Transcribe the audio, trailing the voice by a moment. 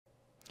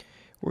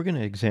We're going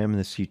to examine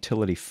this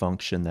utility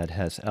function that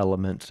has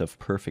elements of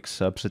perfect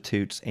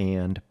substitutes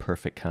and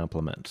perfect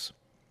complements.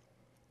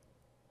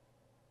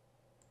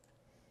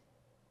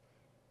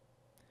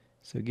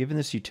 So given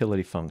this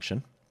utility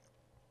function,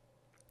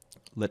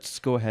 let's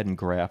go ahead and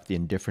graph the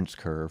indifference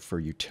curve for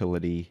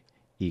utility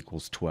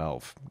equals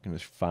 12. We're going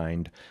to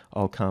find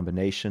all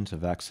combinations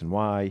of x and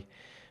y.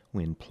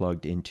 When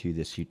plugged into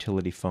this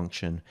utility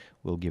function,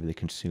 will give the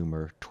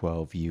consumer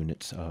 12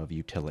 units of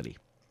utility.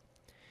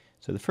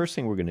 So the first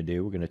thing we're going to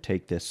do, we're going to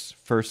take this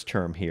first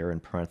term here in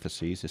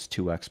parentheses, this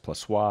 2x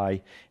plus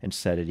y, and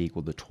set it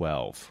equal to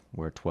 12,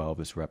 where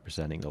 12 is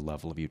representing the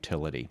level of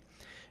utility.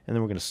 And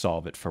then we're going to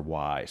solve it for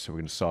y. So we're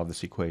going to solve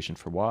this equation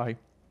for y,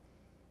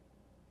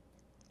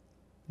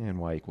 and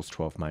y equals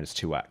 12 minus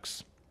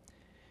 2x.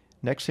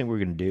 Next thing we're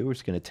going to do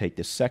is going to take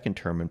this second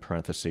term in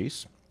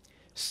parentheses,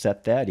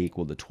 set that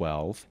equal to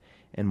 12,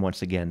 and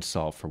once again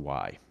solve for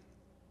y.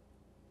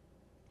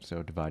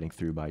 So dividing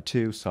through by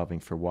 2, solving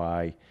for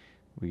y,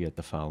 we get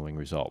the following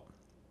result.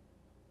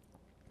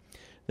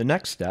 The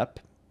next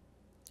step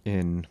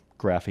in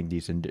graphing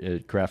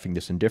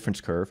this indifference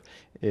curve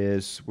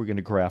is we're going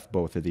to graph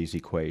both of these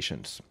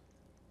equations.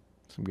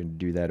 So I'm going to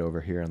do that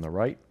over here on the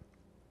right.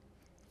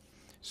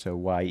 So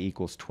y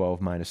equals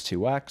 12 minus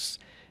 2x.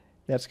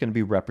 That's going to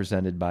be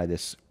represented by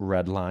this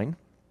red line.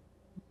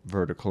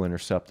 Vertical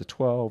intercept of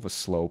 12, a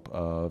slope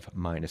of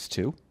minus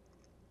 2.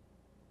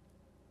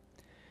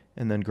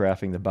 And then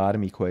graphing the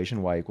bottom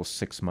equation, y equals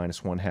 6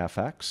 minus 1/2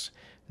 x.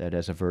 That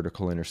has a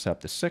vertical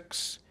intercept of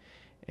 6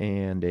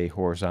 and a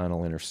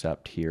horizontal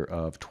intercept here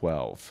of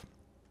 12.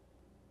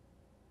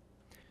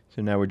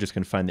 So now we're just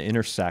going to find the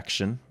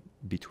intersection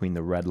between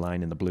the red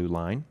line and the blue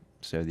line.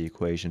 So the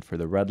equation for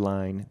the red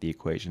line, the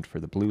equation for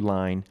the blue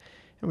line,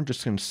 and we're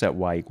just going to set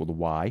y equal to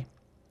y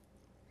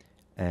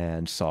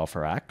and solve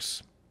for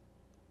x.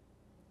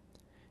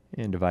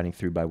 And dividing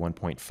through by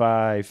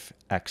 1.5,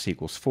 x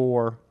equals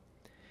 4.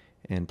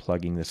 And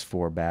plugging this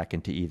 4 back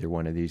into either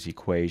one of these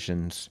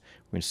equations,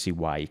 we're going to see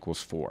y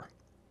equals 4.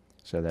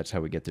 So that's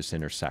how we get this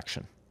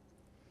intersection.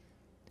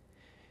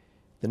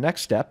 The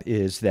next step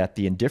is that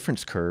the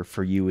indifference curve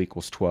for u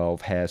equals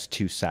 12 has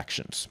two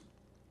sections.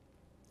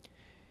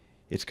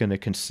 It's going to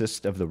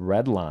consist of the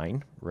red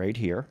line right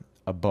here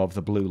above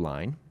the blue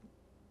line.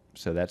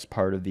 So that's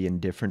part of the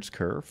indifference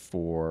curve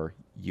for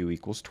u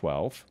equals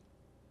 12.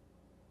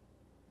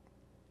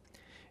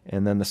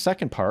 And then the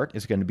second part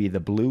is going to be the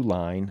blue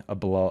line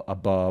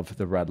above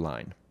the red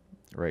line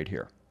right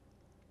here.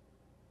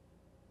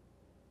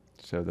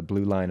 So the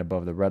blue line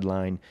above the red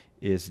line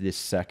is this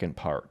second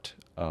part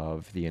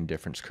of the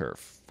indifference curve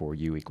for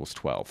u equals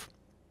 12.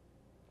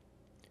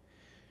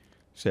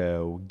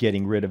 So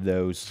getting rid of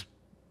those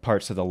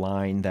parts of the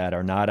line that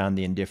are not on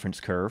the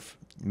indifference curve.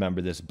 Remember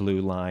this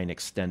blue line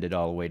extended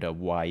all the way to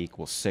y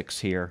equals 6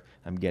 here.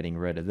 I'm getting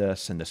rid of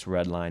this, and this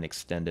red line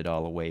extended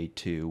all the way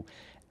to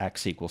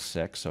x equals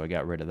 6, so I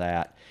got rid of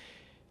that.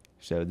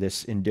 So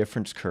this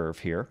indifference curve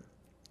here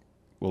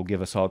will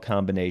give us all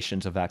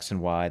combinations of x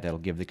and y that'll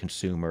give the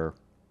consumer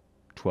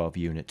 12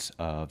 units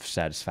of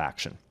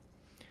satisfaction.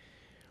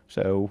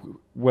 So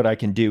what I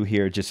can do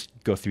here, just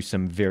go through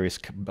some various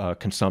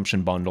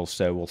consumption bundles.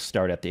 So we'll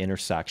start at the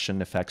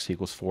intersection. If x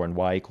equals 4 and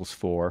y equals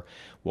 4,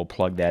 we'll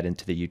plug that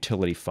into the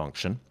utility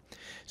function.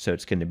 So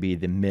it's going to be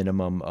the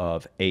minimum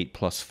of 8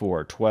 plus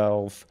 4,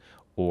 12,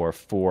 or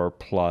 4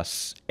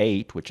 plus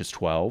 8, which is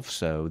 12.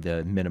 So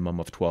the minimum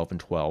of 12 and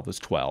 12 is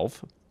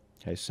 12.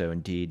 Okay, so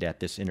indeed at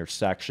this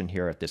intersection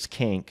here, at this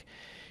kink,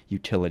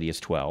 utility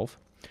is 12.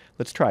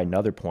 Let's try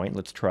another point.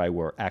 Let's try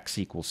where x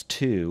equals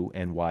 2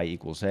 and y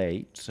equals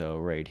 8. So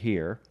right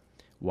here,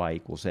 y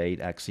equals 8,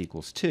 x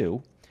equals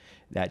 2.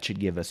 That should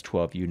give us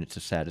 12 units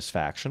of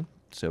satisfaction.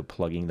 So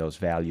plugging those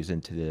values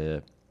into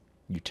the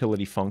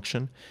utility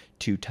function,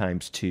 2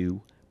 times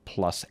 2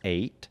 plus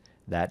 8,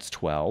 that's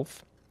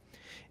 12.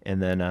 And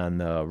then on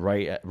the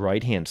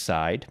right-hand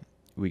side,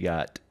 we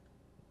got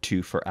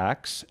 2 for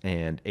x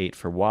and 8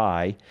 for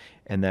y,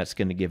 and that's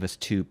going to give us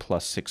 2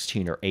 plus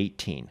 16, or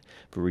 18.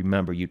 But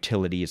remember,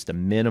 utility is the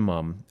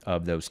minimum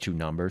of those two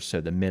numbers,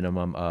 so the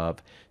minimum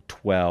of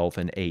 12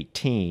 and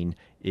 18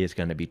 is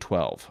going to be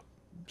 12.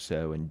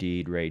 So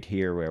indeed, right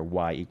here, where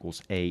y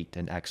equals 8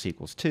 and x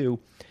equals 2,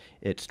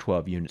 it's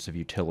 12 units of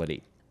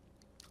utility.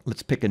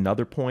 Let's pick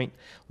another point.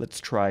 Let's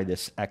try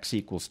this x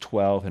equals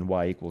 12 and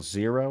y equals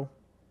 0.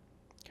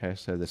 Okay,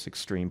 so this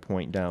extreme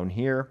point down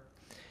here,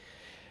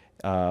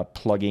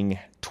 plugging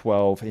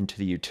 12 into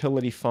the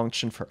utility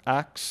function for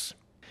x,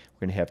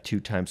 we're going to have 2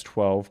 times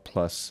 12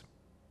 plus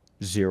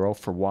 0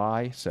 for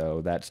y, so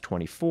that's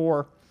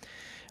 24.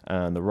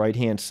 On the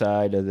right-hand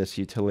side of this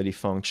utility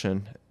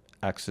function,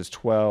 x is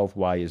 12,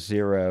 y is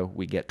 0,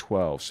 we get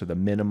 12. So the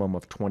minimum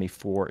of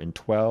 24 and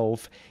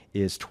 12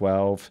 is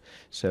 12.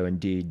 So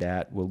indeed,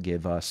 that will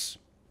give us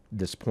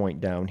this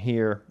point down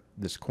here.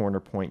 This corner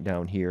point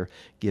down here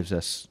gives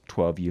us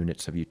 12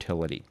 units of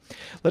utility.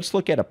 Let's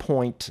look at a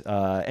point,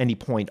 any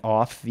point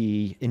off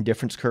the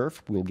indifference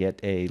curve. We'll get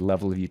a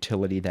level of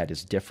utility that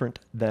is different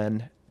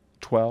than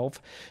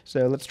 12.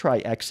 So let's try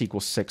x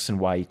equals 6 and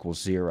y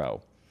equals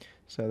 0.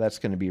 So that's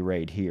going to be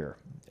right here.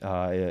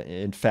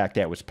 In fact,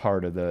 that was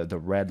part of the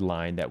red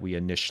line that we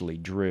initially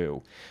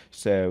drew.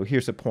 So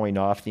here's a point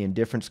off the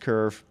indifference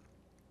curve.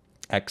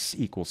 X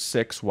equals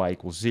 6, y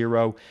equals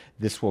 0.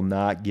 This will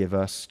not give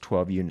us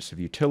 12 units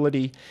of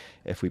utility.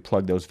 If we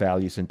plug those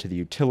values into the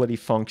utility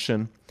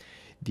function,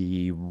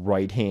 the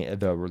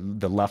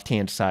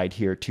left-hand side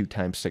here, 2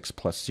 times 6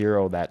 plus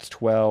 0, that's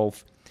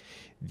 12.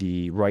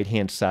 The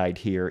right-hand side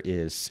here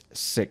is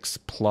 6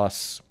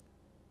 plus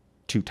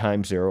 2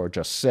 times 0, or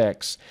just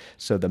 6.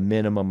 So the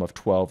minimum of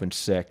 12 and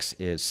 6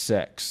 is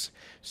 6.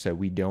 So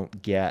we do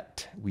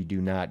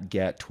not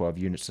get 12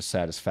 units of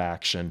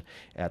satisfaction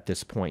at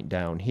this point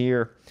down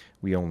here.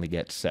 We only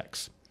get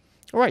 6.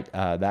 All right,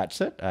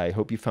 that's it. I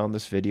hope you found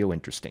this video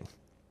interesting.